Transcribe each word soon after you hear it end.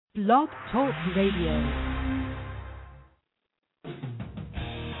Blog Talk Radio.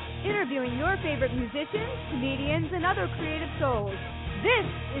 Interviewing your favorite musicians, comedians, and other creative souls. This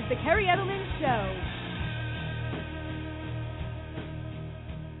is the Kerri Edelman Show.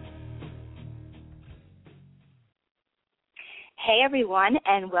 Hey everyone,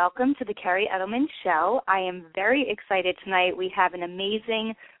 and welcome to the Kerri Edelman Show. I am very excited tonight. We have an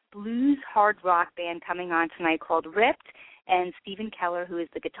amazing blues hard rock band coming on tonight called Ripped, and Stephen Keller, who is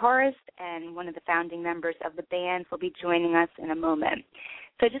the guitarist and one of the founding members of the band, will be joining us in a moment.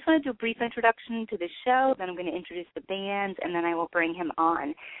 So I just want to do a brief introduction to the show, then I'm going to introduce the band, and then I will bring him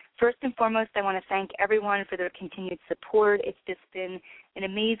on. First and foremost, I want to thank everyone for their continued support. It's just been an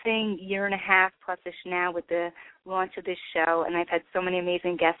amazing year and a half plus-ish now with the launch of this show, and I've had so many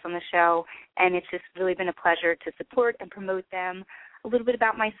amazing guests on the show, and it's just really been a pleasure to support and promote them. A little bit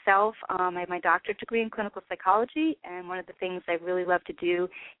about myself. I have my doctorate degree in clinical psychology, and one of the things I really love to do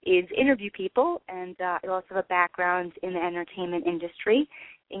is interview people, and I also have a background in the entertainment industry,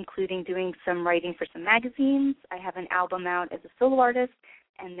 including doing some writing for some magazines. I have an album out as a solo artist,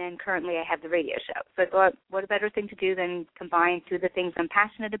 and then currently I have the radio show. So I thought, what a better thing to do than combine two of the things I'm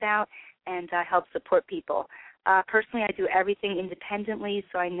passionate about and help support people. Personally, I do everything independently,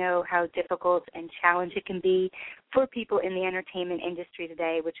 so I know how difficult and challenging it can be for people in the entertainment industry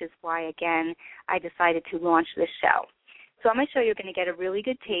today, which is why, again, I decided to launch this show. So on my show, you're going to get a really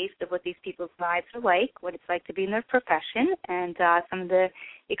good taste of what these people's lives are like, what it's like to be in their profession, and some of the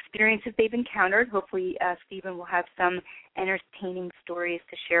experiences they've encountered. Hopefully, Stephen will have some entertaining stories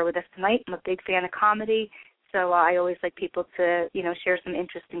to share with us tonight. I'm a big fan of comedy, so I always like people to, share some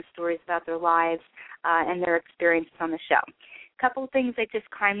interesting stories about their lives and their experiences on the show. A couple of things I just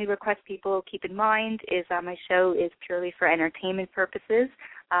kindly request people keep in mind is my show is purely for entertainment purposes.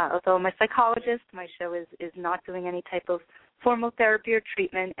 Although I'm a psychologist, my show is not doing any type of formal therapy or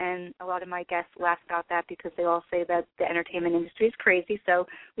treatment, and a lot of my guests laugh about that because they all say that the entertainment industry is crazy, so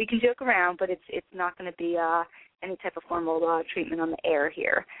we can joke around, but it's not going to be any type of formal treatment on the air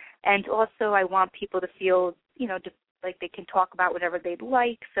here. And also I want people to feel, like they can talk about whatever they'd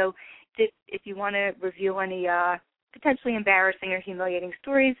like, so if you want to reveal any potentially embarrassing or humiliating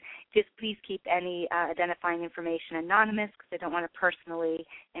stories, just please keep any identifying information anonymous because I don't want to personally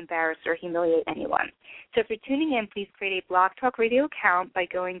embarrass or humiliate anyone. So if you're tuning in, please create a Blog Talk Radio account by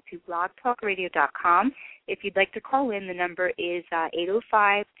going to blogtalkradio.com. If you'd like to call in, the number is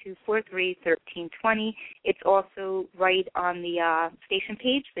 805-243-1320. It's also right on the station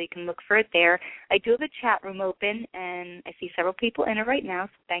page, so you can look for it there. I do have a chat room open, and I see several people in it right now,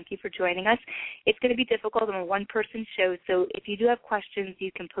 so thank you for joining us. It's going to be difficult. I'm a one-person show, so if you do have questions,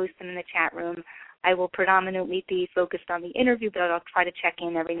 you can post them in the chat room. I will predominantly be focused on the interview, but I'll try to check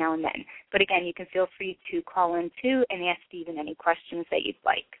in every now and then. But again, you can feel free to call in too and ask Stephen any questions that you'd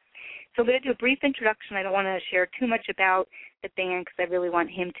like. So I'm going to do a brief introduction. I don't want to share too much about the band because I really want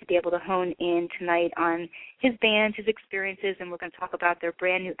him to be able to hone in tonight on his band, his experiences, and we're going to talk about their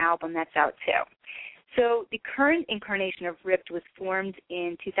brand new album that's out too. So the current incarnation of Ripped was formed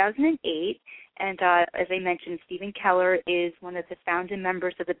in 2008, and as I mentioned, Stephen Keller is one of the founding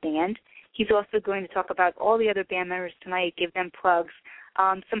members of the band. He's also going to talk about all the other band members tonight, give them plugs.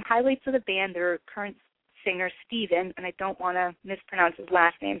 Some highlights of the band, their current singer, Stephen, and I don't want to mispronounce his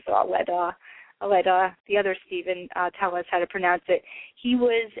last name, so I'll let the other Stephen tell us how to pronounce it. He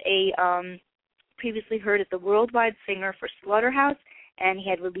was previously heard as the worldwide singer for Slaughterhouse, and he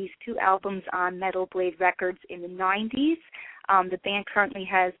had released 2 albums on Metal Blade Records in the 90s. The band currently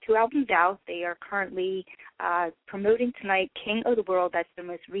has 2 albums out. They are currently promoting tonight King of the World. That's their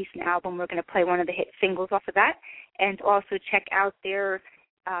most recent album. We're going to play one of the hit singles off of that, and also check out their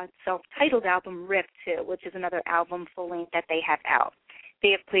self-titled album, Ripped, too, which is another album full-length that they have out.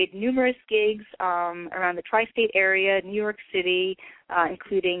 They have played numerous gigs around the tri-state area, New York City,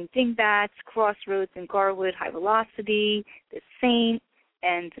 including Dingbats, Crossroads and Garwood, High Velocity, The Saint,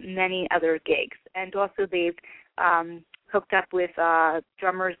 and many other gigs. And also they've hooked up with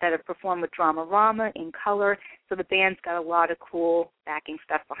drummers that have performed with Dramarama, In Color, so the band's got a lot of cool backing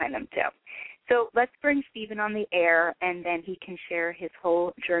stuff behind them, too. So let's bring Stephen on the air, and then he can share his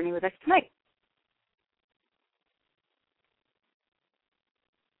whole journey with us tonight.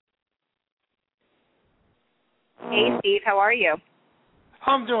 Hey, Steve, how are you?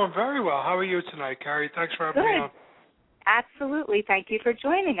 I'm doing very well. How are you tonight, Kerri? Thanks for having me on. Absolutely. Thank you for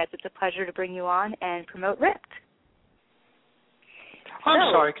joining us. It's a pleasure to bring you on and promote Ripped.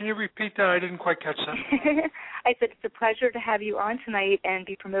 I'm sorry. Can you repeat that? I didn't quite catch that. I said it's a pleasure to have you on tonight and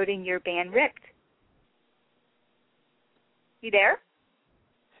be promoting your band Ripped. You there?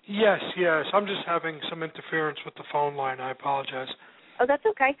 Yes. I'm just having some interference with the phone line. I apologize. Oh, that's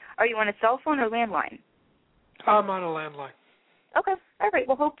okay. Are you on a cell phone or landline? I'm on a landline. Okay. All right.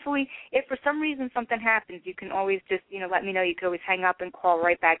 Well, hopefully, if for some reason something happens, you can always just, let me know. You can always hang up and call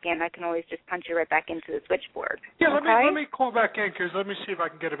right back in. I can always just punch you right back into the switchboard. Yeah, okay? let me call back in, because let me see if I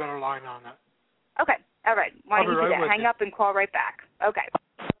can get a better line on that. Okay. All right. Why don't you do that? Hang you. up and call right back. Okay.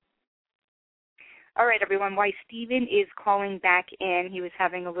 All right, everyone. While Stephen is calling back in, he was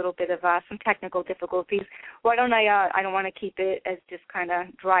having a little bit of some technical difficulties. Why don't I don't want to keep it as just kind of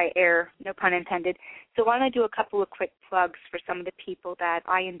dry air, no pun intended. So why don't I do a couple of quick plugs for some of the people that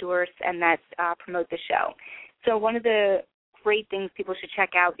I endorse and that promote the show. So one of the great things people should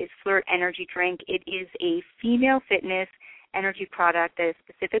check out is Flirt Energy Drink. It is a female fitness energy product that is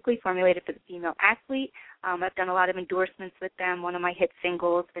specifically formulated for the female athlete. I've done a lot of endorsements with them. One of my hit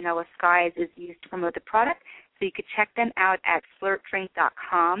singles, Vanilla Skies, is used to promote the product. So you could check them out at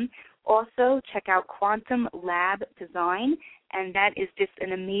flirtdrink.com. Also, check out Quantum Lab Design, and that is just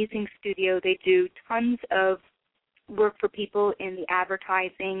an amazing studio. They do tons of work for people in the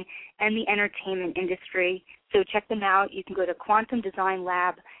advertising and the entertainment industry. So check them out. You can go to Quantum Design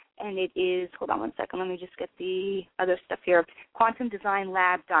Lab, and it is, hold on one second, let me just get the other stuff here,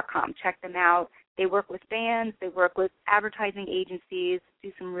 quantumdesignlab.com. Check them out. They work with bands, they work with advertising agencies,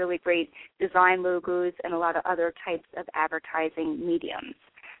 do some really great design logos and a lot of other types of advertising mediums.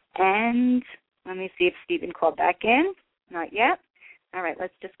 And let me see if Stephen called back in. Not yet. All right,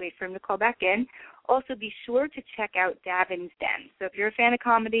 let's just wait for him to call back in. Also, be sure to check out Davin's Den. So if you're a fan of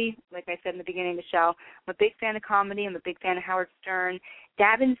comedy, like I said in the beginning of the show, I'm a big fan of comedy. I'm a big fan of Howard Stern.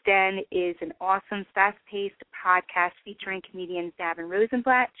 Davin's Den is an awesome, fast-paced podcast featuring comedians Davin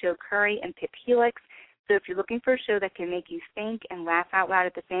Rosenblatt, Joe Kerri, and Pip Helix. So if you're looking for a show that can make you think and laugh out loud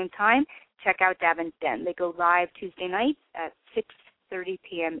at the same time, check out Davin's Den. They go live Tuesday nights at 6:30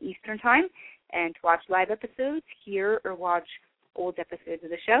 p.m. Eastern Time. And to watch live episodes, hear or watch old episodes of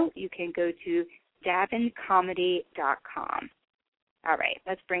the show, you can go to davincomedy.com. All right,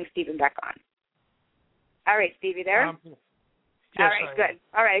 let's bring Stephen back on. All right, Stevie, there? Yes, all right, good.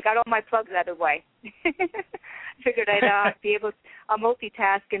 All right, I got all my plugs out of the way. Figured I'd be able to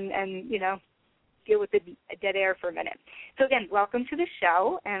multitask and deal with the dead air for a minute. So, again, welcome to the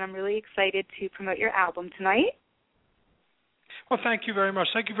show, and I'm really excited to promote your album tonight. Well, thank you very much.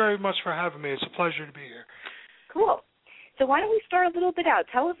 Thank you very much for having me. It's a pleasure to be here. Cool. So why don't we start a little bit out?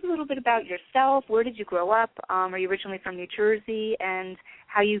 Tell us a little bit about yourself. Where did you grow up? Are you originally from New Jersey? And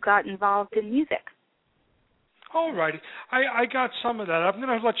how you got involved in music? All righty. I got some of that. I'm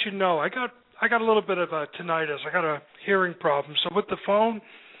going to let you know. I got a little bit of a tinnitus. I got a hearing problem. So with the phone,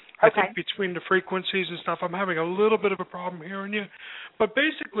 I think between the frequencies and stuff, I'm having a little bit of a problem hearing you. But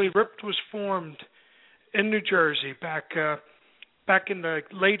basically, Ripped was formed in New Jersey back in the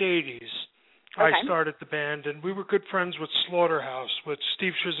late 80s. I started the band, and we were good friends with Slaughterhouse, with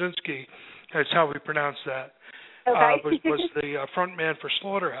Steve Straczynski, that's how we pronounce that, was the front man for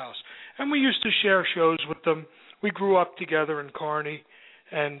Slaughterhouse. And we used to share shows with them. We grew up together in Kearney,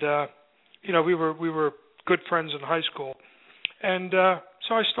 and, we were good friends in high school. And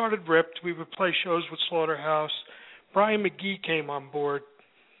so I started Ripped. We would play shows with Slaughterhouse. Brian McGee came on board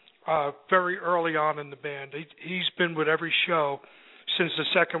very early on in the band. He's been with every show since the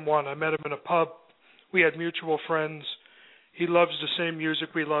second one. I met him in a pub. We had mutual friends. He loves the same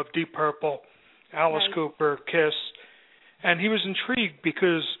music we love, Deep Purple, Alice Cooper, Kiss. And he was intrigued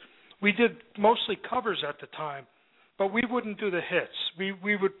because we did mostly covers at the time, but we wouldn't do the hits.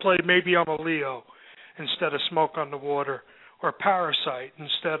 We would play Maybe I'm a Leo instead of Smoke on the Water, or Parasite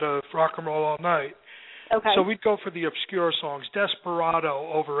instead of Rock and Roll All Night. So we'd go for the obscure songs, Desperado,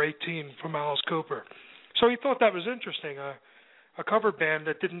 Over 18 from Alice Cooper. So he thought that was interesting, a cover band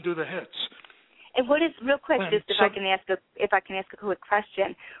that didn't do the hits. And what is, real quick, just if I can ask a quick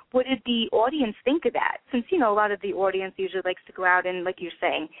question, what did the audience think of that? Since, a lot of the audience usually likes to go out and, like you're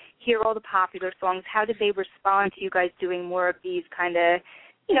saying, hear all the popular songs, how did they respond to you guys doing more of these kind of,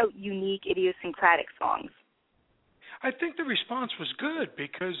 unique, idiosyncratic songs? I think the response was good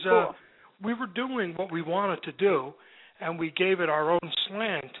because we were doing what we wanted to do, and we gave it our own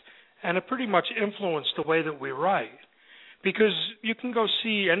slant, and it pretty much influenced the way that we write. Because you can go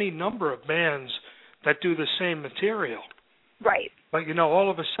see any number of bands that do the same material. Right. But,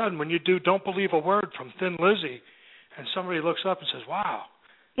 all of a sudden, when you do Don't Believe a Word from Thin Lizzy, and somebody looks up and says, wow,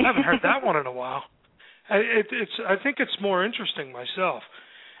 I haven't heard that one in a while. I think it's more interesting myself.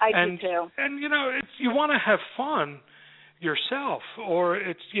 I do, too. And, you want to have fun yourself, or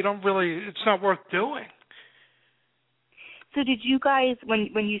it's not worth doing. So did you guys,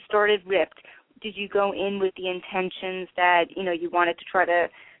 when you started Ripped, did you go in with the intentions that, you wanted to try to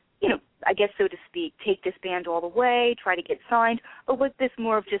I guess so to speak, take this band all the way, try to get signed, or was this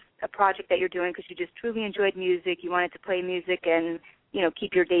more of just a project that you're doing because you just truly enjoyed music, you wanted to play music and,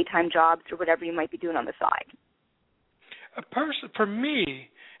 keep your daytime jobs or whatever you might be doing on the side? For me,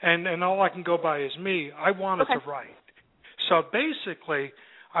 and all I can go by is me, I wanted to write. So basically,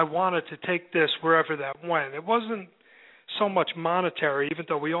 I wanted to take this wherever that went. It wasn't so much monetary, even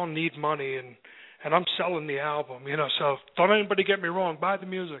though we all need money, and I'm selling the album, so don't anybody get me wrong, buy the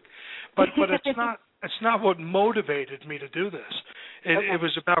music. But it's not what motivated me to do this. It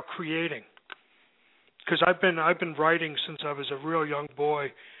was about creating. Because I've been writing since I was a real young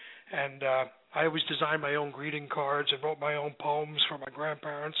boy, and I always designed my own greeting cards and wrote my own poems for my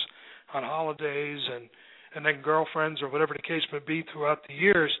grandparents on holidays and then girlfriends or whatever the case may be throughout the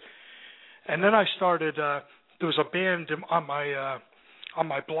years. And then I started. There was a band on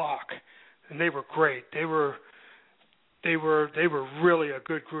my block, and they were great. They were really a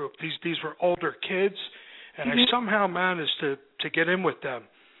good group. These were older kids, and I somehow managed to get in with them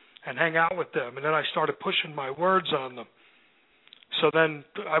and hang out with them. And then I started pushing my words on them. So then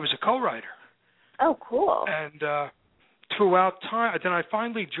I was a co-writer. Oh, cool. And throughout time, then I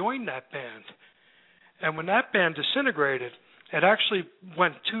finally joined that band. And when that band disintegrated, it actually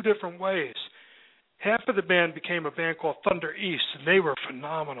went two different ways. Half of the band became a band called Thunder East, and they were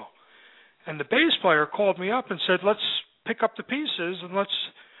phenomenal. And the bass player called me up and said, let's pick up the pieces and let's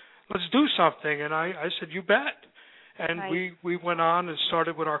do something. And I said, you bet. And nice. we went on and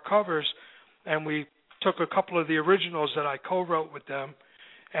started with our covers, and we took a couple of the originals that I co-wrote with them.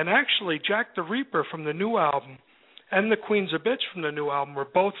 And actually, Jack the Reaper from the new album and the Queen's a Bitch from the new album were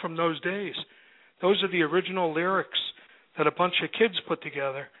both from those days. Those are the original lyrics that a bunch of kids put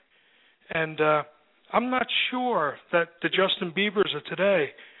together. And I'm not sure that the Justin Biebers of today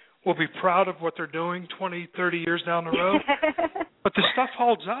will be proud of what they're doing 20, 30 years down the road. But the stuff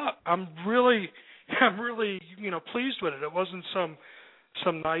holds up. I'm really pleased with it. It wasn't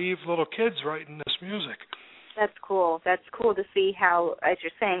some naive little kids writing this music. That's cool. That's cool to see how, as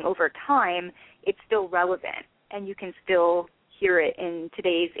you're saying, over time, it's still relevant, and you can still hear it in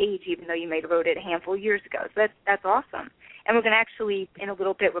today's age, even though you may have wrote it a handful of years ago. So that's awesome. And we're going to actually, in a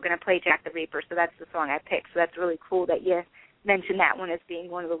little bit, we're going to play Jack the Reaper, so that's the song I picked. So that's really cool that you mentioned that one as being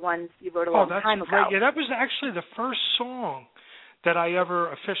one of the ones you wrote a long time ago. Oh, that's great. Yeah, that was actually the first song that I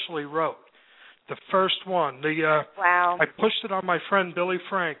ever officially wrote. The first one. Wow. I pushed it on my friend Billy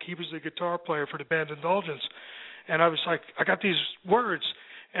Frank. He was the guitar player for the band Indulgence. And I was like, I got these words.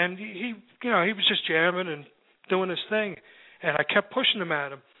 And he was just jamming and doing his thing. And I kept pushing him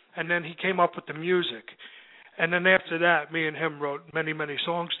at him. And then he came up with the music. And then after that, me and him wrote many, many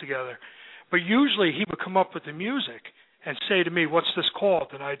songs together. But usually he would come up with the music and say to me, what's this called?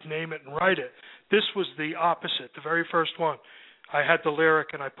 And I'd name it and write it. This was the opposite, the very first one. I had the lyric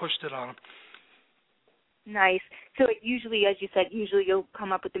and I pushed it on him. Nice. So it usually, as you said, you'll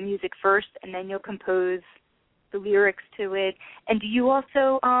come up with the music first and then you'll compose the lyrics to it. And do you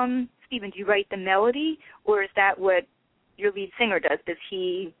also, Stephen, do you write the melody, or is that what your lead singer does? Does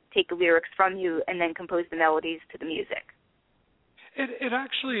he take the lyrics from you and then compose the melodies to the music? It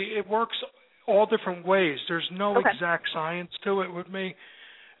actually works all different ways. There's no exact science to it with me.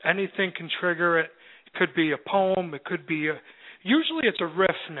 Anything can trigger it. It could be a poem. It could be usually it's a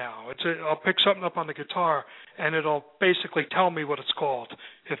riff now. I'll pick something up on the guitar, and it'll basically tell me what it's called,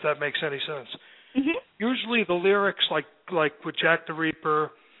 if that makes any sense. Mm-hmm. Usually the lyrics, like with Jack the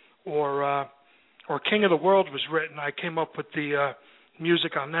Reaper or King of the World was written, I came up with the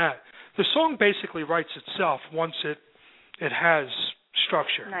music on that. The song basically writes itself once it has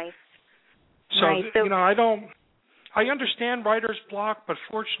structure. Nice. So, nice. I understand writer's block, but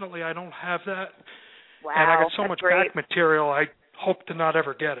fortunately I don't have that. Wow, and I got so much great. back material, I hope to not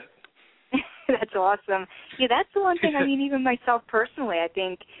ever get it. That's awesome. Yeah, that's the one thing, I mean, even myself personally, I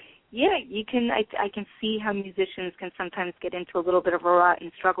think, yeah, you can. I can see how musicians can sometimes get into a little bit of a rut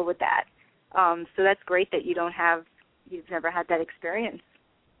and struggle with that. So that's great that you've never had that experience.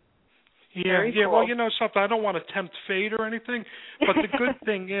 Yeah, cool. Well, something, I don't want to tempt fate or anything, but the good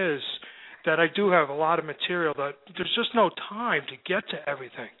thing is that I do have a lot of material that there's just no time to get to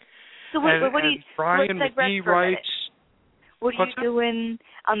everything. So Brian McGee writes. What are you doing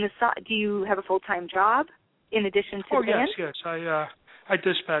on the side? Do you have a full-time job in addition to the band? Yes. I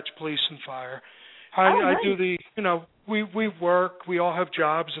dispatch police and fire. Nice. I do we work. We all have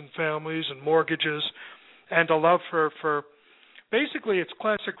jobs and families and mortgages, and a love for basically it's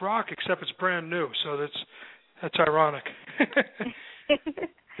classic rock except it's brand new. So that's ironic.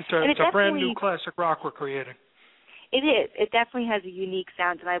 It's a brand new classic rock we're creating. It is. It definitely has a unique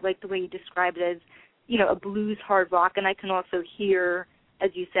sound, and I like the way you describe it as, a blues hard rock, and I can also hear as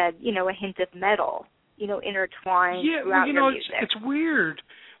you said, a hint of metal, intertwined throughout your music. It's weird.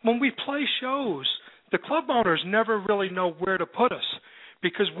 When we play shows, the club owners never really know where to put us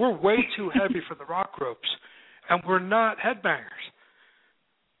because we're way too heavy for the rock groups, and we're not headbangers.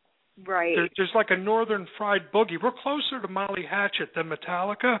 Right. There's like a northern fried boogie. We're closer to Molly Hatchet than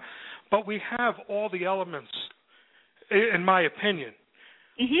Metallica, but we have all the elements, in my opinion.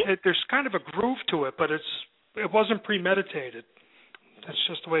 Mm-hmm. There's kind of a groove to it, but it wasn't premeditated. That's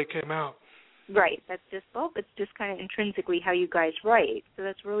just the way it came out. Right. That's just it's just kind of intrinsically how you guys write. So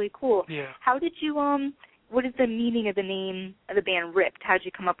that's really cool. Yeah. How did you what is the meaning of the name of the band Ripped? How did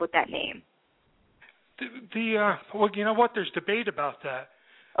you come up with that name? Well, you know what? There's debate about that.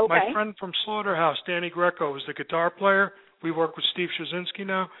 Okay. My friend from Slaughterhouse, Danny Greco, is the guitar player. We work with Steve Trzynski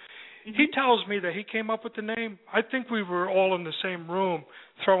now. Mm-hmm. He tells me that he came up with the name. I think we were all in the same room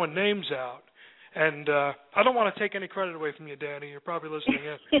throwing names out. And I don't want to take any credit away from you, Danny. You're probably listening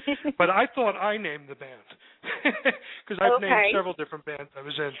in. But I thought I named the band because I've named several different bands I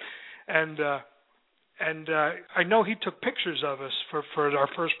was in. And I know he took pictures of us for our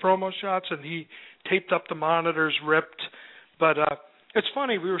first promo shots, and he taped up the monitors, Ripped. But it's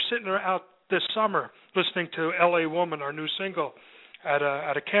funny, we were sitting out this summer listening to L.A. Woman, our new single, at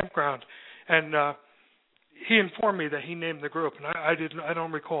a campground, and he informed me that he named the group, and I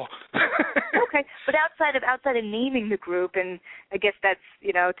don't recall. Okay, but outside of naming the group, and I guess that's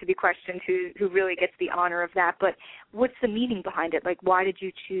to be questioned who really gets the honor of that. But what's the meaning behind it? Like, why did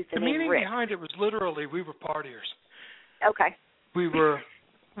you choose the name meaning Ripped? Behind it was literally we were partiers. Okay. We were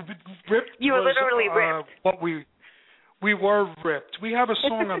ripped. You were literally ripped. What we were ripped. We have a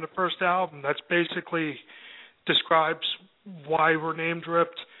song on the first album that's basically describes why we're named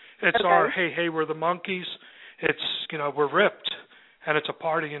Ripped. It's our Hey Hey We're the Monkeys. It's we're ripped, and it's a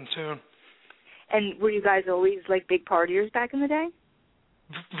partying tune. And were you guys always like big partiers back in the day?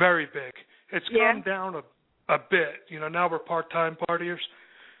 Very big. It's come down a bit. Now we're part-time partiers.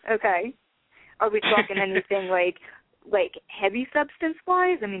 Okay. Are we talking anything like heavy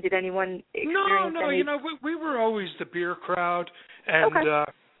substance-wise? I mean, did anyone experience any... No. We were always the beer crowd, and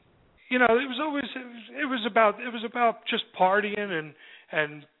it was about just partying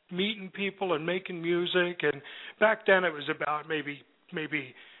and meeting people and making music. And back then it was about maybe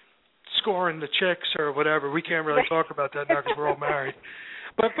scoring the chicks or whatever. We can't really talk about that now because we're all married.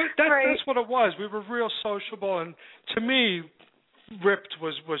 But that's what it was. We were real sociable, and to me, Ripped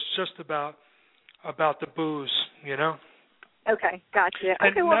was just about the booze, Okay, gotcha.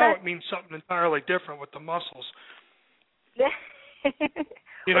 And okay, now it means something entirely different with the muscles. That's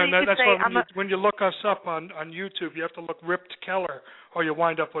why when you look us up on YouTube, you have to look Ripped Keller, or you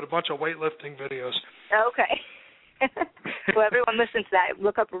wind up with a bunch of weightlifting videos. Okay. Well, everyone listen to that.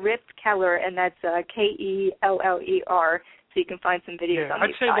 Look up Ripped Keller, and that's Keller, so you can find some videos on I'd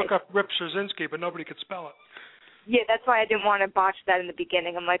these say guys. look up Rip Trzynski, but nobody could spell it. Yeah, that's why I didn't want to botch that in the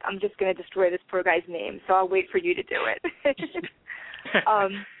beginning. I'm like, I'm just going to destroy this poor guy's name, so I'll wait for you to do it. All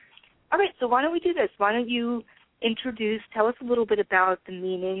right, so why don't we do this? Why don't you tell us a little bit about the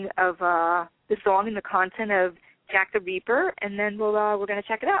meaning of the song and the content of Jack the Reaper, and then we're going to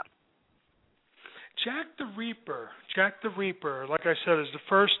check it out. Jack the Reaper, like I said, is the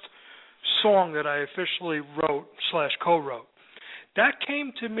first song that I officially wrote / co-wrote. That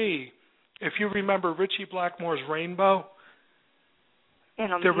came to me, if you remember Ritchie Blackmore's Rainbow.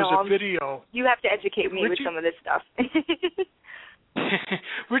 And there was a video. You have to educate me with some of this stuff.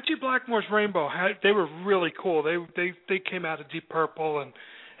 Ritchie Blackmore's Rainbow, they were really cool. They came out of Deep Purple,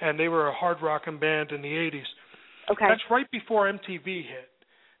 and they were a hard rocking band in the 80s. Okay. That's right before MTV hit.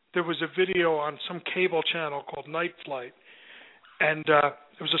 There was a video on some cable channel called Night Flight, and there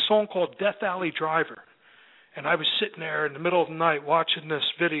was a song called Death Alley Driver. And I was sitting there in the middle of the night watching this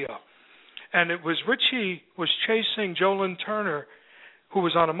video. And it was Ritchie was chasing Jolyn Turner, who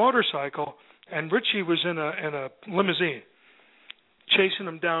was on a motorcycle, and Ritchie was in a limousine, chasing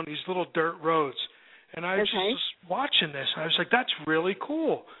him down these little dirt roads. And I was just watching this, and I was like, that's really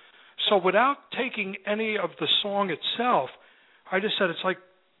cool. So without taking any of the song itself, I just said it's like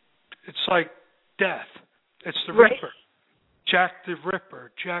death. It's the Reaper. Jack the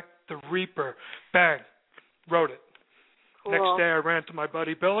Ripper, Jack the Reaper. Bang. Wrote it. Cool. Next day I ran to my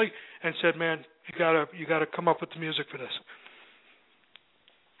buddy Billy and said, man, you gotta come up with the music for this.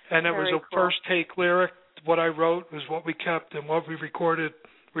 And it was a first take lyric. What I wrote was what we kept and what we recorded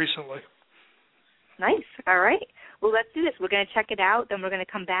recently. Nice. All right. Well, let's do this. We're going to check it out, then we're going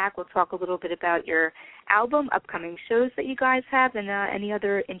to come back. We'll talk a little bit about your album, upcoming shows that you guys have, and any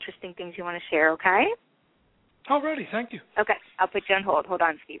other interesting things you want to share, okay? Alrighty, thank you. Okay. I'll put you on hold. Hold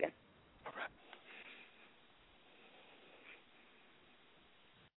on, Stephen.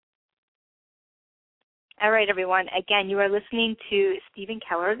 All right, everyone. Again, you are listening to Stephen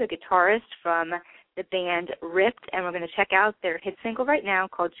Keller, the guitarist from the band Ripped, and we're going to check out their hit single right now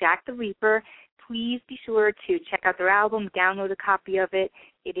called Jack the Reaper. Please be sure to check out their album, download a copy of it.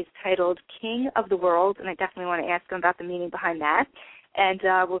 It is titled King of the World, and I definitely want to ask them about the meaning behind that. And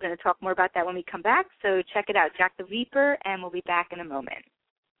we're going to talk more about that when we come back. So check it out, Jack the Reaper, and we'll be back in a moment.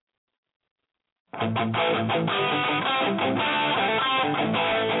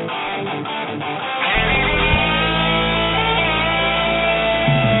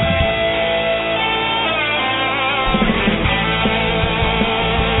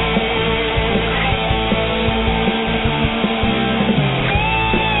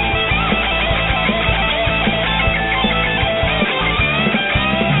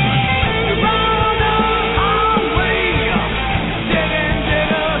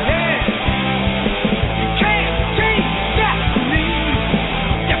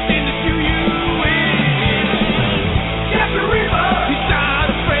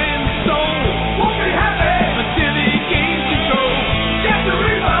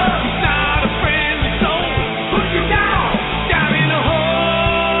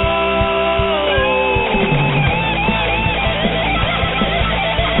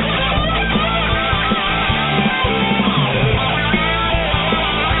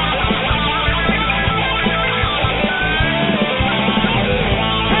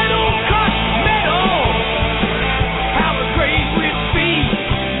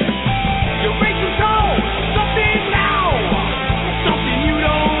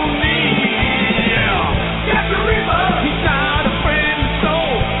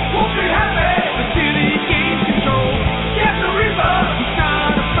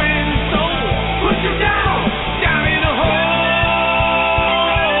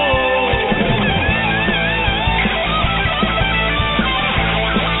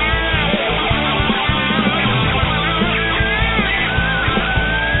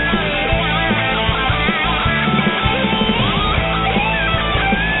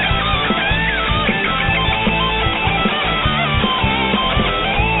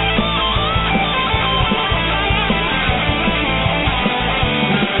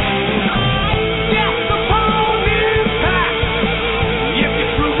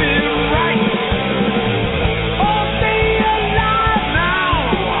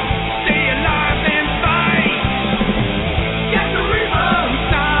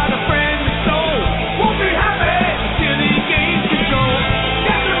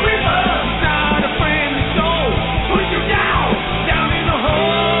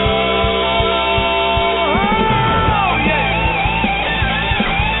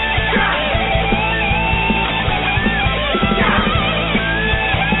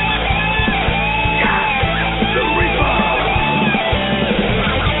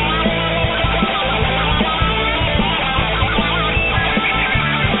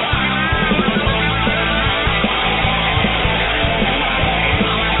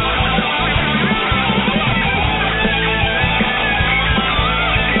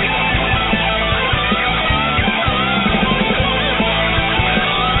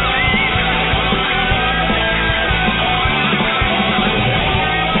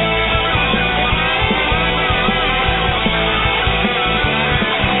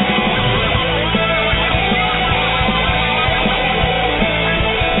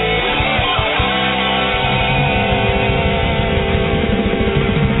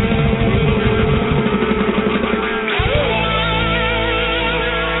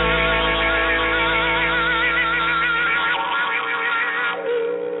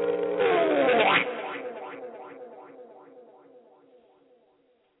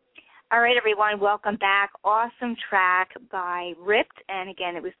 All right, everyone, welcome back. Awesome track by Ripped, and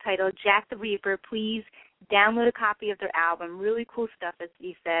again, it was titled Jack the Reaper. Please download a copy of their album. Really cool stuff, as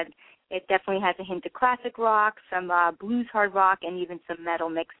you said. It definitely has a hint of classic rock, some blues hard rock, and even some metal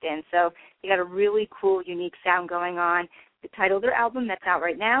mixed in. So they got a really cool, unique sound going on. The title of their album that's out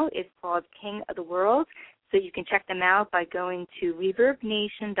right now is called King of the World. So you can check them out by going to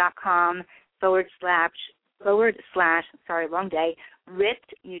reverbnation.com / long day,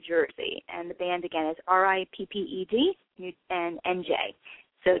 Ripped, New Jersey. And the band, again, is RIPPED and NJ.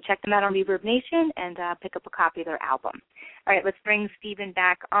 So check them out on Reverb Nation and pick up a copy of their album. All right, let's bring Stephen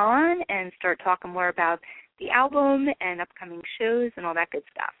back on and start talking more about the album and upcoming shows and all that good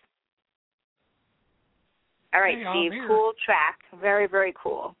stuff. All right, hey, Steve, cool track. Very, very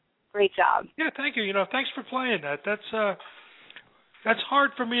cool. Great job. Yeah, thank you. Thanks for playing that. That's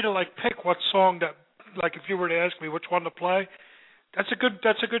hard for me to pick what song that, if you were to ask me which one to play. That's a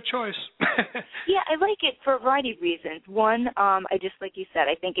good choice. Yeah, I like it for a variety of reasons. One, I just like you said,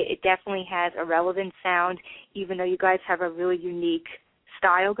 I think it definitely has a relevant sound, even though you guys have a really unique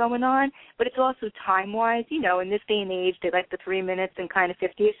style going on. But it's also time-wise. You know, in this day and age, they like the 3 minutes and kind of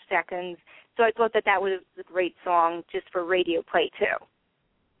 50-ish seconds. So I thought that was a great song just for radio play too.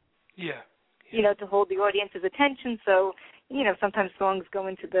 Yeah. You know, to hold the audience's attention. So, you know, sometimes songs go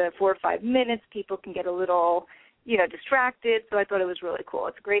into the 4 or 5 minutes. People can get a little, you know, distracted. So I thought it was really cool.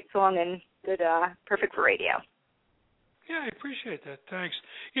 It's a great song and good, perfect for radio. Yeah, I appreciate that. Thanks.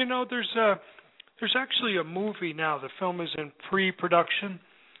 You know, there's actually a movie now. The film is in pre-production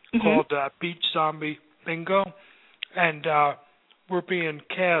called Beach Zombie Bingo, and we're being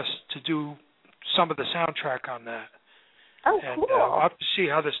cast to do some of the soundtrack on that. Oh, and, cool. We'll have to see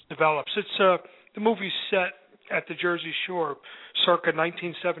how this develops. It's the movie's set at the Jersey Shore, circa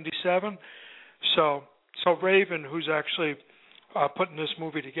 1977. So Raven, who's actually putting this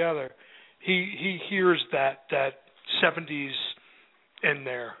movie together, he hears that 70s in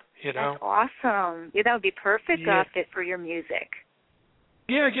there. You know. That's awesome. Yeah, that would be perfect fit for your music.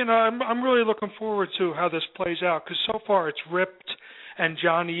 Yeah, again, I'm really looking forward to how this plays out because so far it's Ripped and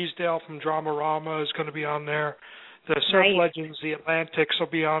John Easdale from Dramarama is going to be on there. The Surf Legends, the Atlantics will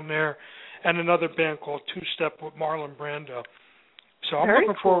be on there, and another band called Two Step with Marlon Brando. So I'm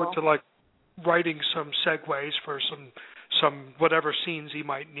looking forward to like writing some segues for some whatever scenes he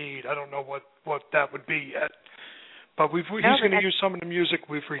might need. I don't know what that would be yet. But he's going to use some of the music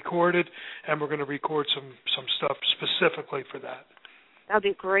we've recorded, and we're going to record some stuff specifically for that. That would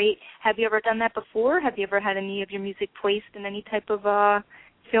be great. Have you ever done that before? Have you ever had any of your music placed in any type of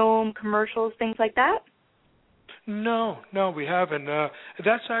film, commercials, things like that? No, we haven't.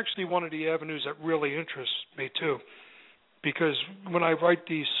 That's actually one of the avenues that really interests me, too. Because when I write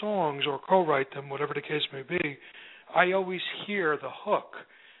these songs or co-write them, whatever the case may be, I always hear the hook.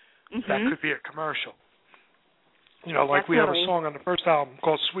 That could be a commercial. You know, like we have a song on the first album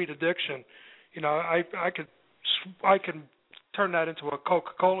called Sweet Addiction. You know, I can turn that into a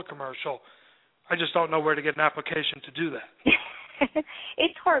Coca-Cola commercial. I just don't know where to get an application to do that.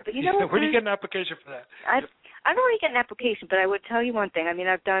 It's hard, but you know what? Where do you get an application for that? I don't really get an application, but I would tell you one thing. I mean,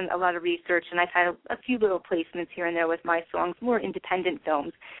 I've done a lot of research, and I've had a few little placements here and there with my songs, more independent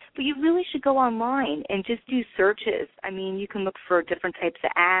films. But you really should go online and just do searches. I mean, you can look for different types of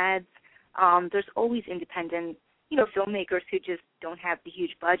ads. There's always independent, you know, filmmakers who just don't have the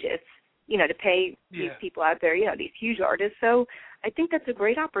huge budgets, you know, to pay these people out there, you know, these huge artists. So I think that's a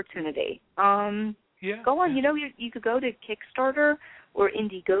great opportunity. Go on. You know, you could go to Kickstarter or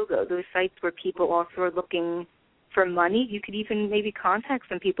Indiegogo, those sites where people also are looking for money. You could even maybe contact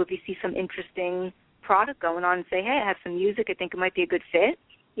some people if you see some interesting product going on and say, hey, I have some music. I think it might be a good fit.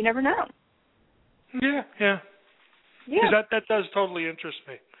 You never know. Yeah. Because that does totally interest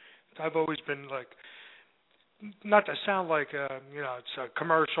me. I've always been like, not to sound like you know, it's a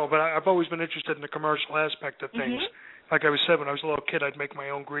commercial, but I've always been interested in the commercial aspect of things. Like I was said, when I was a little kid, I'd make my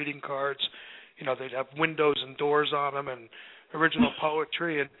own greeting cards. You know, they'd have windows and doors on them and original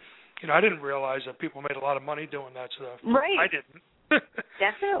poetry. And, you know, I didn't realize that people made a lot of money doing that stuff. Right. I didn't.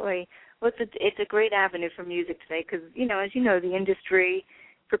 Definitely. Well, it's a great avenue for music today because, you know, as you know, the industry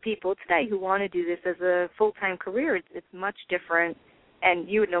for people today who want to do this as a full-time career, it's much different. And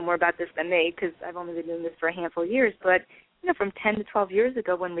you would know more about this than me because I've only been doing this for a handful of years. But, you know, from 10 to 12 years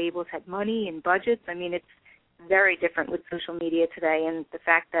ago when labels had money and budgets, I mean, it's very different with social media today and the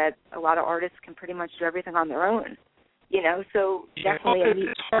fact that a lot of artists can pretty much do everything on their own, you know, so definitely. Well,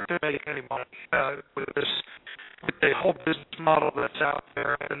 it's hard to make any money with the whole business model that's out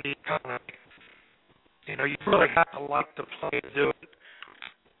there in the economy. You know, you really have to like the play to do it.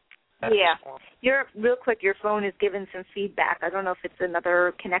 Real quick, your phone is giving some feedback. I don't know if it's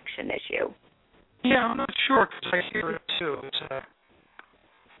another connection issue. Yeah, I'm not sure because I hear it too.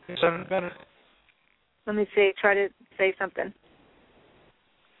 It's better. Let me see. Try to say something.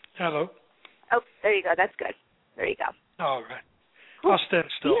 Hello. Oh, there you go. That's good. There you go. All right. Cool. I'll stand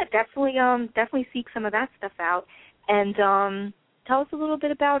still. Yeah, definitely seek some of that stuff out. And tell us a little bit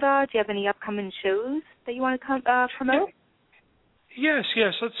about, do you have any upcoming shows that you want to promote? Yes.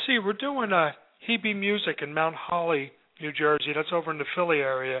 Let's see. We're doing Hebe Music in Mount Holly, New Jersey. That's over in the Philly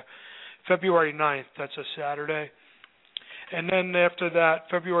area. February 9th. That's a Saturday. And then after that,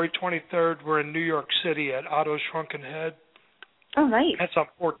 February 23rd, we're in New York City at Otto's Shrunken Head. Oh, nice. That's on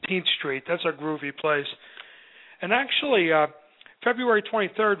 14th Street. That's a groovy place. And actually, February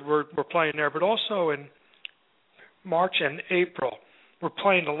 23rd, we're playing there, but also in March and April. We're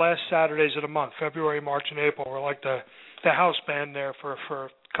playing the last Saturdays of the month, February, March, and April. We're like the house band there for a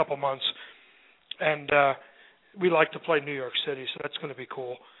couple months. And we like to play New York City, so that's going to be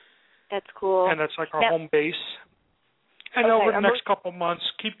cool. That's cool. And that's like our home base. And Okay, over the next couple months,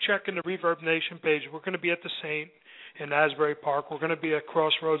 keep checking the Reverb Nation page. We're going to be at the Saint in Asbury Park. We're going to be at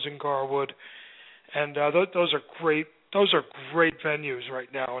Crossroads in Garwood, and those are great. Those are great venues right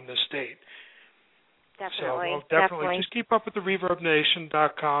now in the state. Definitely. So definitely just keep up with the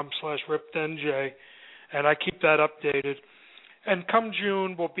ReverbNation.com/RippedNJ, and I keep that updated. And come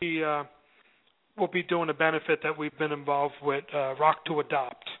June, we'll be doing a benefit that we've been involved with, Rock to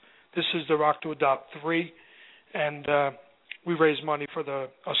Adopt. This is the Rock to Adopt 3, and we raise money for the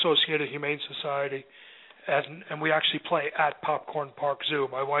Associated Humane Society, and we actually play at Popcorn Park Zoo.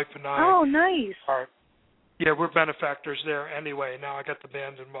 My wife and I. Oh, nice. We're benefactors there anyway. Now I got the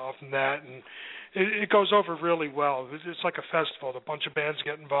band involved in that, and it goes over really well. It's like a festival. A bunch of bands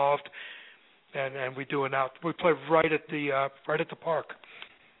get involved, and we play right at the park.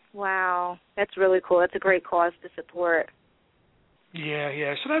 Wow, that's really cool. That's a great cause to support.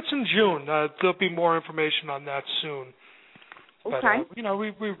 Yeah. So that's in June. There'll be more information on that soon. Okay. But we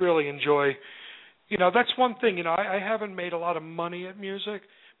really enjoy. That's one thing. I haven't made a lot of money at music,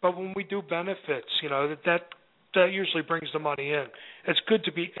 but when we do benefits, that usually brings the money in. It's good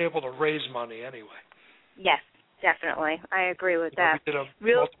to be able to raise money anyway. Yes, definitely. I agree with that. We did a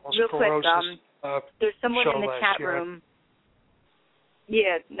real quick, there's someone show in the last chat year. room.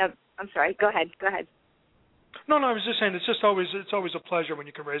 Yeah, no, I'm sorry. Go ahead. No, I was just saying it's always a pleasure when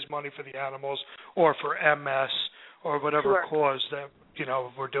you can raise money for the animals or for MS or whatever cause that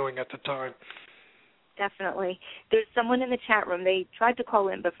we're doing at the time. Definitely. There's someone in the chat room. They tried to call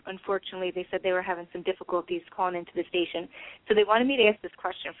in, but unfortunately they said they were having some difficulties calling into the station. So they wanted me to ask this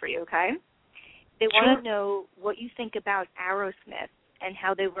question for you, okay? They want to know what you think about Aerosmith and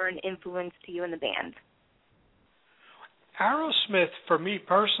how they were an influence to you in the band. Aerosmith, for me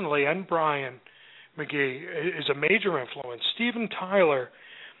personally, and Brian McGee, is a major influence. Steven Tyler,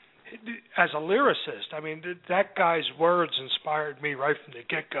 as a lyricist, that guy's words inspired me right from the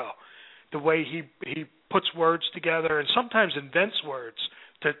get-go. The way he puts words together and sometimes invents words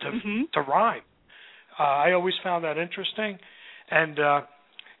to rhyme. I always found that interesting, and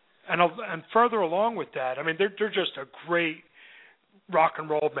further along with that, they're just a great rock and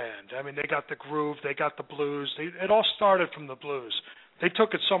roll band. They got the groove, they got the blues. It all started from the blues. They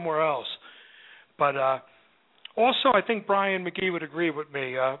took it somewhere else. But also, I think Brian McGee would agree with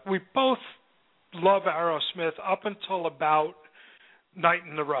me. We both love Aerosmith up until about Night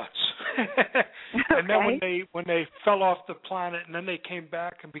in the Ruts. And then when they fell off the planet and then they came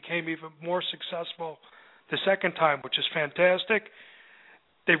back and became even more successful the second time, which is fantastic,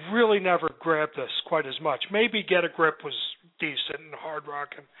 they really never grabbed us quite as much. Maybe Get a Grip was decent and hard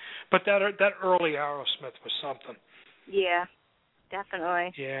rocking, but that early Aerosmith was something. Yeah,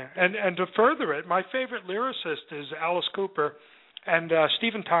 definitely. Yeah, and to further it, my favorite lyricist is Alice Cooper and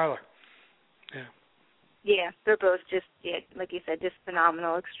Steven Tyler. Yeah. Yeah, they're both just, like you said, just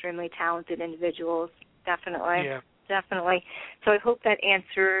phenomenal, extremely talented individuals. Definitely. Yeah. Definitely. So I hope that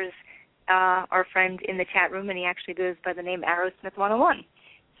answers our friend in the chat room, and he actually goes by the name Aerosmith 101.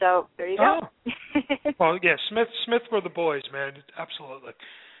 So there you go. Well, yeah, Smith were the boys, man. Absolutely.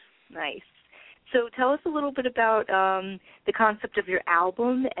 Nice. So tell us a little bit about the concept of your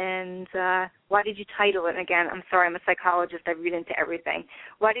album and why did you title it? And again, I'm sorry, I'm a psychologist. I read into everything.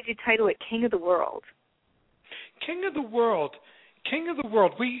 Why did you title it King of the World? King of the World.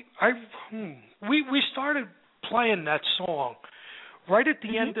 We started playing that song right at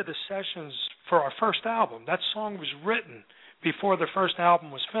the end of the sessions for our first album. That song was written before the first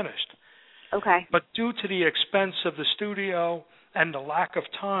album was finished. Okay. But due to the expense of the studio and the lack of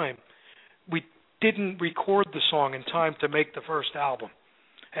time, we didn't record the song in time to make the first album.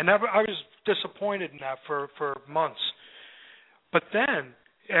 And I was disappointed in that for months. But then,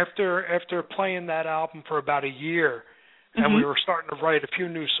 after playing that album for about a year, and we were starting to write a few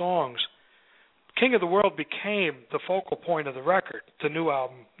new songs, King of the World became the focal point of the record, the new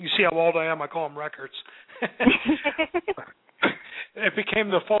album. You see how old I am? I call them records. It became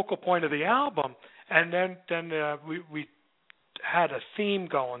the focal point of the album, and then we had a theme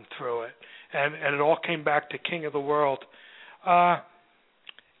going through it, and it all came back to King of the World.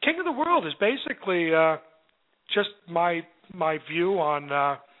 King of the World is basically just my view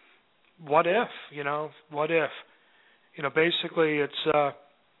on what if, what if. Basically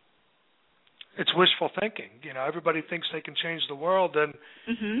it's wishful thinking. Everybody thinks they can change the world, and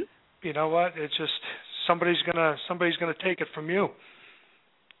you know what? It's just somebody's gonna take it from you.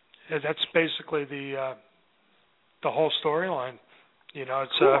 And that's basically the whole storyline.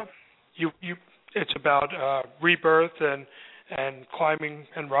 It's cool. It's about rebirth and climbing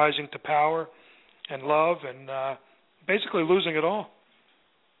and rising to power, and love and basically losing it all.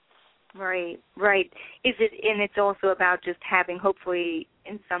 Right. Is it, and it's also about just having, hopefully,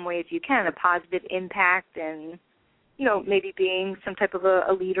 in some way, if you can, a positive impact and, maybe being some type of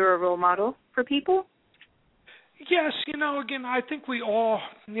a leader or role model for people? Yes, again, I think we all,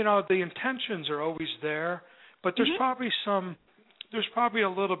 the intentions are always there, but there's probably a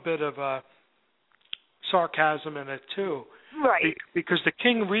little bit of sarcasm in it too. Right. Because the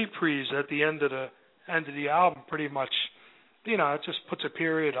King reprise at the end of the album pretty much, it just puts a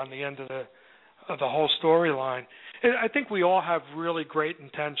period on the end of the whole storyline. I think we all have really great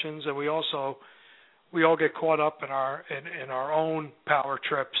intentions, and we all get caught up in our own power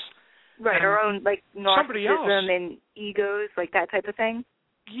trips. Right, and our own narcissism and egos, like that type of thing.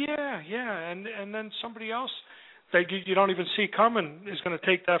 Yeah, and then somebody else that you don't even see coming is going to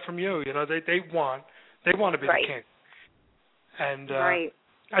take that from you. They want to be the king, and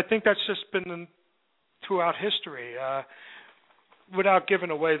I think that's just been throughout history. Without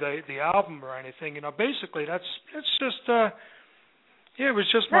giving away the album or anything, basically that's just it was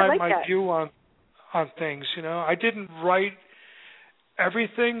just my view on things. I didn't write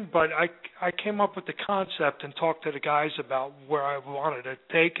everything, but I came up with the concept and talked to the guys about where I wanted to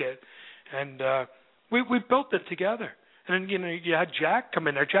take it, and we built it together. And then you had Jack come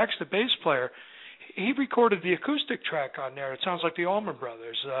in there. Jack's the bass player. He recorded the acoustic track on there. It sounds like the Allman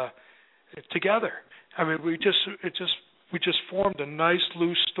Brothers together. I mean, we just formed a nice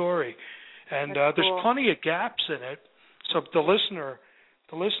loose story, and there's plenty of gaps in it, so the listener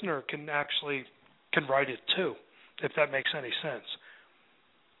can write it too, if that makes any sense.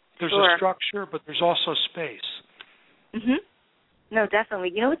 There's a structure, but there's also space. No,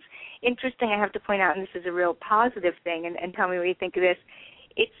 definitely. It's interesting, I have to point out, and this is a real positive thing, and tell me what you think of this.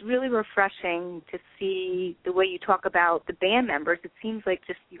 It's really refreshing to see the way you talk about the band members. It seems like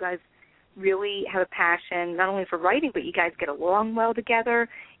just you guys really have a passion, not only for writing, but you guys get along well together.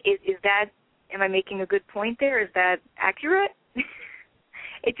 Is that, am I making a good point there? Is that accurate?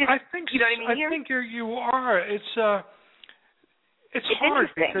 It just, I think you know what I mean? I think you are. It's hard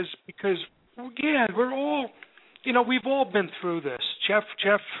because we're all, we've all been through this. Jeff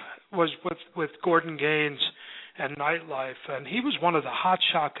was with Gordon Gaines and Nightlife, and he was one of the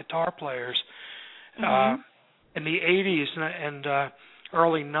hotshot guitar players in the 80s and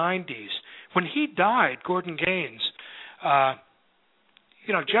early 90s. When he died, Gordon Gaines,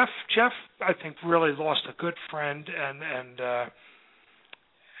 Jeff I think really lost a good friend and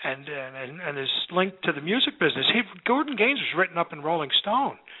is linked to the music business. Gordon Gaines was written up in Rolling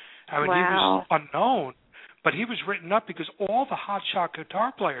Stone. I mean, he was unknown, but he was written up because all the hotshot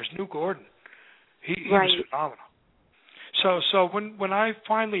guitar players knew Gordon. He was phenomenal. So when I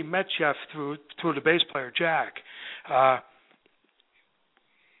finally met Jeff through the bass player Jack,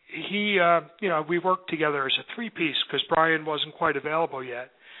 we worked together as a three-piece because Brian wasn't quite available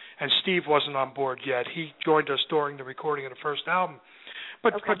yet, and Steve wasn't on board yet. He joined us during the recording of the first album.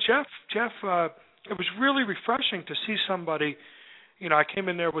 But Jeff, it was really refreshing to see somebody. I came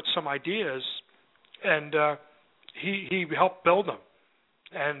in there with some ideas, and he helped build them.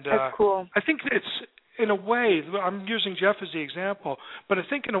 And that's cool. I think it's, in a way, I'm using Jeff as the example, but I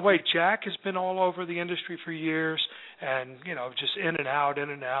think in a way Jack has been all over the industry for years, and just in and out.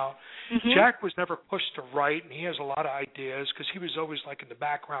 Jack was never pushed to write, and he has a lot of ideas because he was always like in the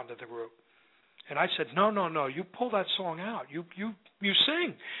background of the group. And I said, no, you pull that song out. You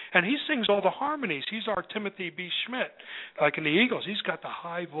sing. And he sings all the harmonies. He's our Timothy B. Schmidt, like in the Eagles. He's got the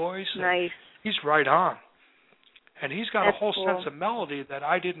high voice. Nice. He's right on. And he's got a whole sense of melody that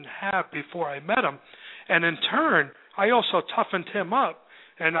I didn't have before I met him. And in turn, I also toughened him up,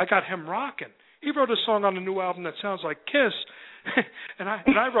 and I got him rocking. He wrote a song on the new album that sounds like Kiss, and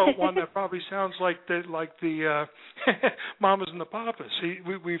I wrote one that probably sounds like the Mamas and the Papas.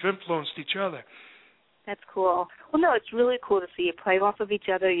 We've influenced each other. That's cool. Well, no, it's really cool to see you play off of each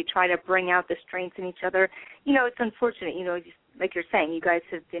other. You try to bring out the strengths in each other. It's unfortunate, just like you're saying, you guys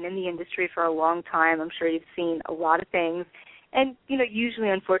have been in the industry for a long time. I'm sure you've seen a lot of things. And, usually,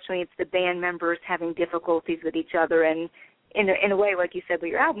 unfortunately, it's the band members having difficulties with each other. And in a way, like you said,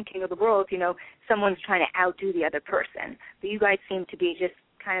 with your album, King of the World, someone's trying to outdo the other person. But you guys seem to be just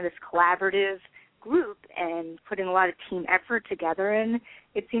kind of this collaborative group and putting a lot of team effort together. And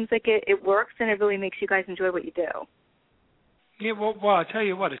it seems like it works, and it really makes you guys enjoy what you do. Yeah, well, I tell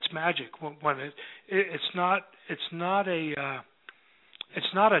you what, it's magic. When it's not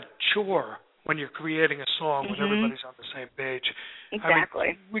a chore when you're creating a song when everybody's on the same page. Exactly. I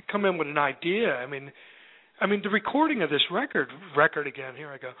mean, we come in with an idea. I mean, the recording of this record again.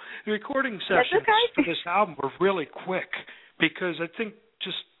 Here I go. The recording sessions for this album were really quick because I think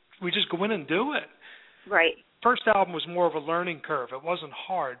we just go in and do it. Right. First album was more of a learning curve. It wasn't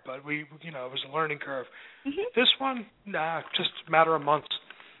hard, but it was a learning curve. This one, just a matter of months,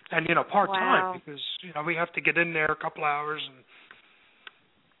 and part-time because we have to get in there a couple hours.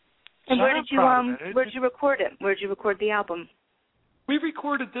 And so where did you record it? Where did you record the album? We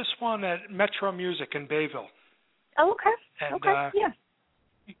recorded this one at Metro Music in Bayville. Oh, okay. And,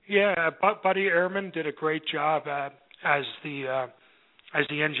 yeah, Buddy Edelman did a great job as the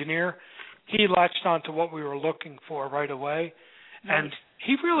engineer. He latched on to what we were looking for right away, and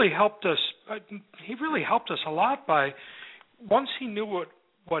he really helped us. He really helped us a lot by once he knew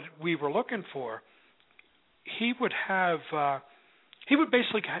what we were looking for. He would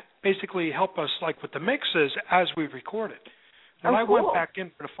basically help us like with the mixes as we recorded. When I went back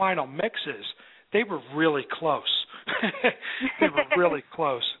in for the final mixes, they were really close. They were really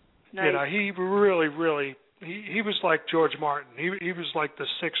close. Nice. He really he was like George Martin. He was like the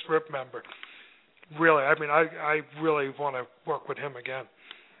sixth Rip member. Really, I mean, I really want to work with him again.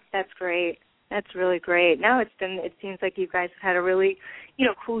 That's great. That's really great. Now it seems like you guys have had a really,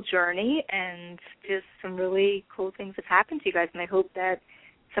 cool journey, and just some really cool things have happened to you guys. And I hope that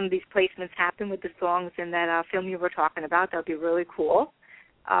some of these placements happen with the songs in that film you were talking about. That would be really cool.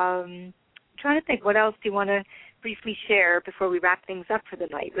 I'm trying to think, what else do you want to briefly share before we wrap things up for the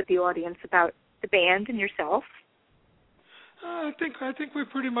night with the audience about the band and yourself? I think we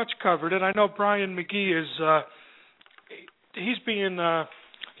pretty much covered it. I know Brian McGee is he's being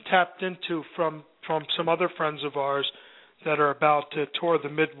tapped into from some other friends of ours that are about to tour the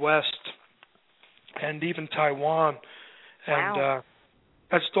Midwest and even Taiwan. Wow. And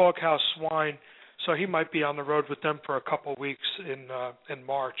that's Doghouse Swine, so he might be on the road with them for a couple of weeks in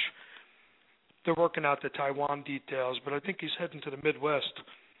March. They're working out the Taiwan details, but I think he's heading to the Midwest.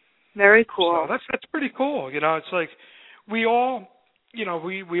 Very cool. So that's pretty cool. It's like we all,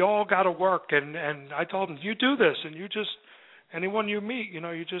 we all got to work, and I told him, you do this, and you just anyone you meet,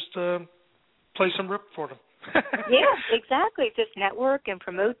 you just play some Rip for them. Yeah, exactly. Just network and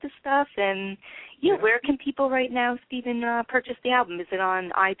promote the stuff. And where can people right now, Stephen, purchase the album? Is it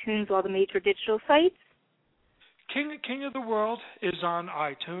on iTunes, all the major digital sites? King of the World is on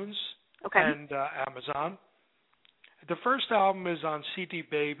iTunes and Amazon. The first album is on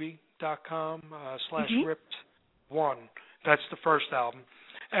cdbaby.com /ripped1. That's the first album.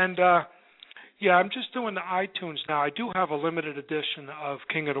 And I'm just doing the iTunes now. I do have a limited edition of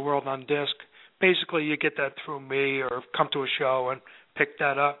King of the World on disc. Basically, you get that through me or come to a show and pick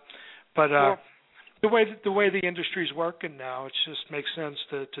that up. But the way the industry's working now, it just makes sense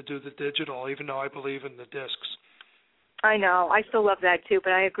to do the digital, even though I believe in the discs. I know. I still love that, too.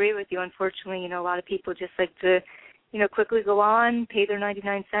 But I agree with you. Unfortunately, a lot of people just like to, quickly go on, pay their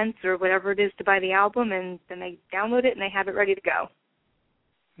 99 cents or whatever it is to buy the album, and then they download it and they have it ready to go.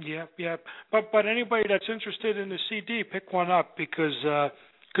 Yeah. But anybody that's interested in the CD, pick one up because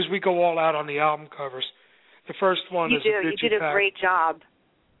we go all out on the album covers. The first one is a digipack. You did a great job.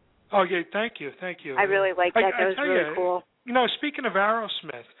 Oh, yeah, thank you. I really like that. That was really cool. Speaking of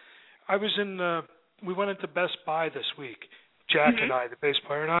Aerosmith, we went into Best Buy this week, Jack and I, the bass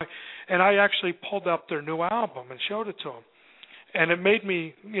player and I actually pulled up their new album and showed it to him. And it made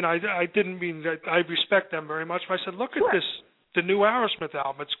me, I didn't mean that I respect them very much, but I said, look at this, the new Aerosmith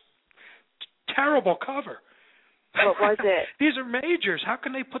album. It's a terrible cover. What was it? These are majors. How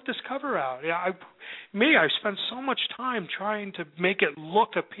can they put this cover out? Yeah, I spent so much time trying to make it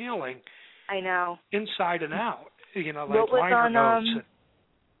look appealing. I know. Inside and out. Like what was liner notes.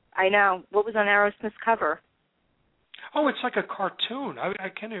 I know. What was on Aerosmith's cover? Oh, it's like a cartoon. I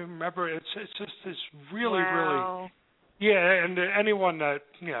can't even remember. It's just this really. Yeah, and anyone that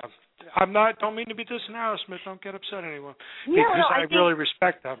don't mean to be dissing Aerosmith. Don't get upset, anyone, because I really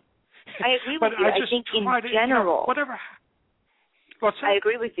respect them. I agree with you. I think in general, I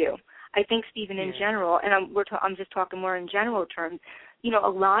agree with you. I think, Stephen, in general, and I'm just talking more in general terms. A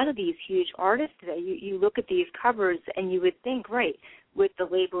lot of these huge artists today, you look at these covers and you would think, right, with the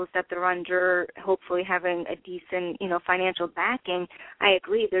labels that they're under, hopefully having a decent, financial backing. I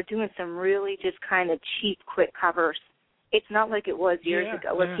agree. They're doing some really just kind of cheap, quick covers. It's not like it was years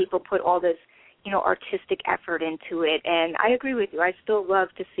ago where people put all this, artistic effort into it. And I agree with you. I still love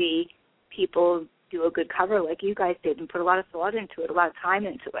to see people do a good cover like you guys did and put a lot of thought into it, a lot of time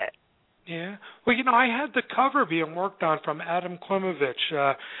into it. Yeah. Well, I had the cover being worked on from Adam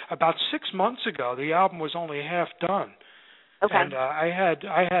Klimovich about 6 months ago. The album was only half done. Okay. And I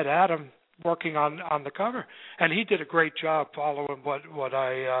had Adam working on the cover, and he did a great job following what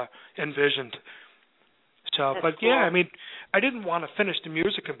I envisioned. So, That's but cool. I didn't want to finish the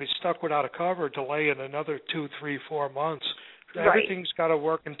music and be stuck without a cover, delay in another 2, 3, 4 months. Right. Everything's got to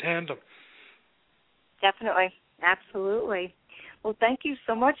work in tandem. Definitely. Absolutely. Well, thank you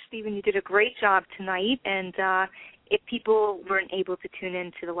so much, Stephen. You did a great job tonight. And if people weren't able to tune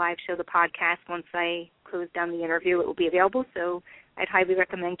in to the live show, the podcast, once I close down the interview, it will be available. So I'd highly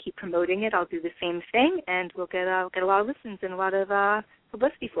recommend keep promoting it. I'll do the same thing, and we'll get a lot of listens and a lot of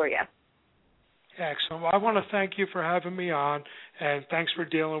publicity for you. Excellent. Well, I want to thank you for having me on, and thanks for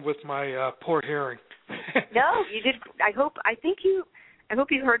dealing with my poor hearing. No, you did. I hope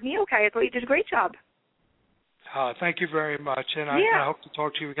you heard me okay. I thought you did a great job. Thank you very much, and I hope to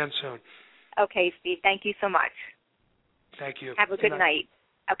talk to you again soon. Okay, Steve. Thank you so much. Thank you. Have a good night.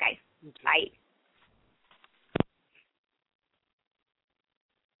 Okay. Bye.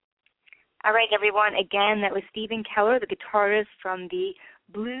 All right, everyone. Again, that was Stephen Keller, the guitarist from the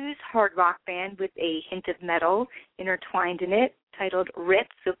blues hard rock band with a hint of metal intertwined in it, titled Rip.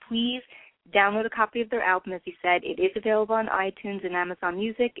 So please download a copy of their album. As he said, it is available on iTunes and Amazon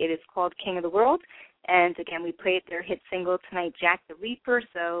Music. It is called King of the World. And again, we played their hit single tonight, Jack the Reaper.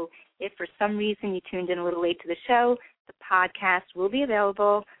 So if for some reason you tuned in a little late to the show, the podcast will be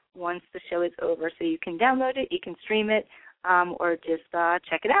available once the show is over. So you can download it, you can stream it, or just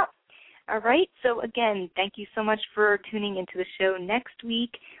check it out. All right. So again, thank you so much for tuning into the show. Next week,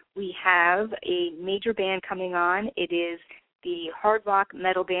 we have a major band coming on. It is the hard rock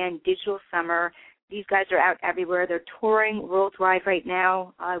metal band Digital Summer. These guys are out everywhere. They're touring worldwide right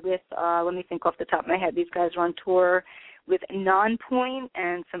now with, let me think off the top of my head, these guys are on tour with Nonpoint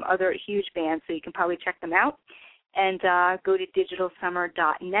and some other huge bands, so you can probably check them out. And go to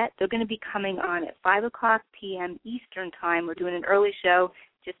digitalsummer.net. They're going to be coming on at 5 o'clock p.m. Eastern Time. We're doing an early show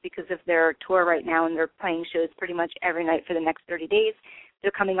just because of their tour right now, and they're playing shows pretty much every night for the next 30 days. They're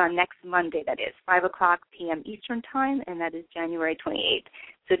coming on next Monday, that is, 5 o'clock p.m. Eastern Time, and that is January 28th.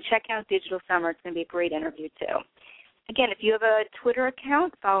 So check out Digital Summer. It's going to be a great interview, too. Again, if you have a Twitter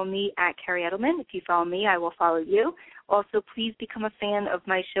account, follow me at Kerri Edelman. If you follow me, I will follow you. Also, please become a fan of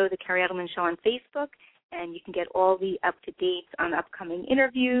my show, The Kerri Edelman Show, on Facebook, and you can get all the up-to-dates on upcoming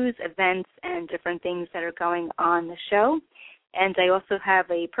interviews, events, and different things that are going on the show. And I also have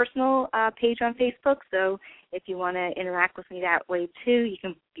a personal page on Facebook, so if you want to interact with me that way too, you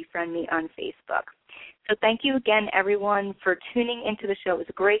can befriend me on Facebook. So thank you again, everyone, for tuning into the show. It was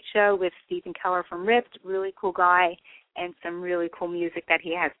a great show with Stephen Keller from Ripped, really cool guy, and some really cool music that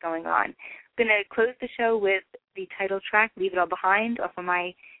he has going on. I'm going to close the show with the title track, Leave It All Behind, off of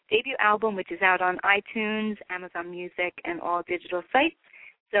my debut album, which is out on iTunes, Amazon Music, and all digital sites.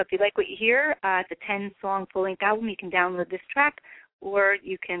 So if you like what you hear, it's a 10-song full-length album. You can download this track, or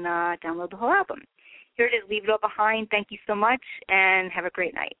you can download the whole album. Here it is, Leave It All Behind. Thank you so much, and have a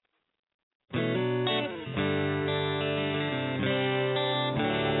great night.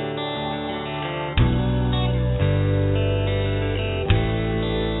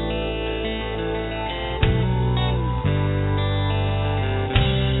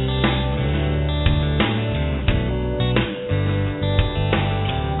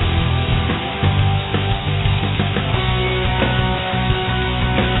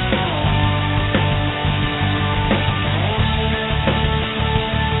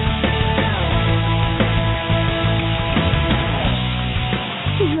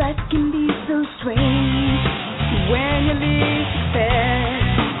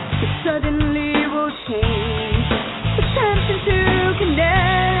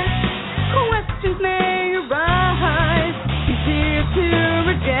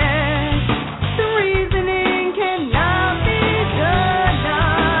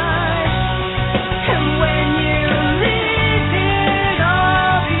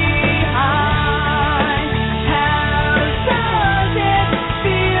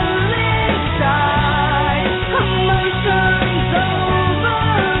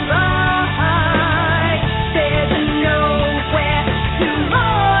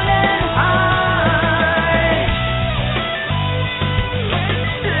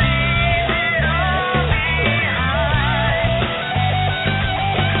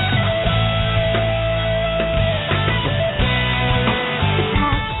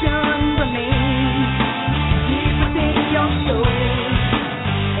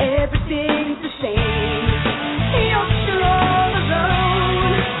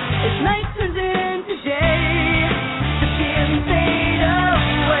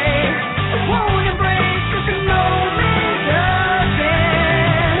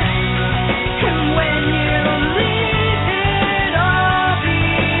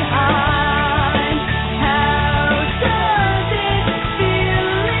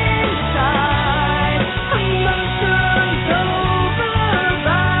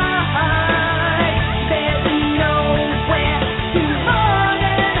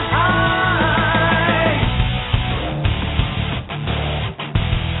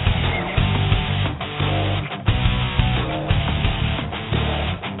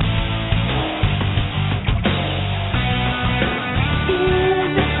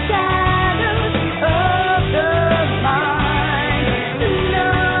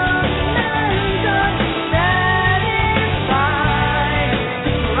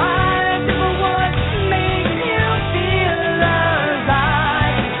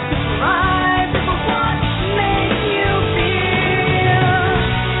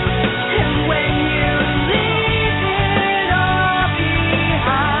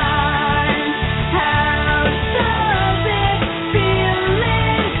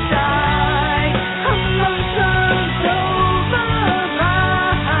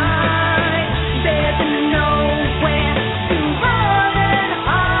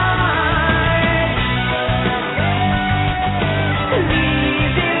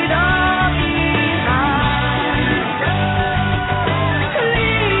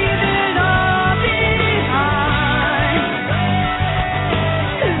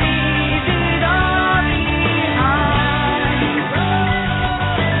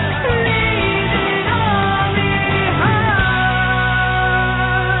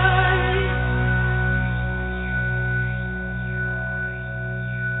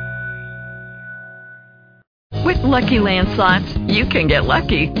 With Lucky Land Slots, you can get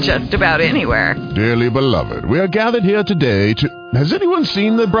lucky just about anywhere. Dearly beloved, we are gathered here today to... Has anyone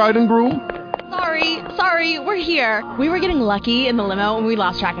seen the bride and groom? Sorry, we're here. We were getting lucky in the limo and we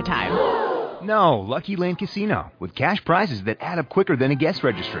lost track of time. No, Lucky Land Casino, with cash prizes that add up quicker than a guest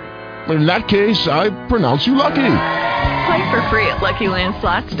registry. In that case, I pronounce you lucky. Play for free at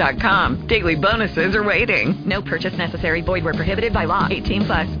LuckyLandSlots.com. Daily bonuses are waiting. No purchase necessary. Void where prohibited by law.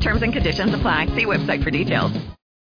 18+. Terms and conditions apply. See website for details.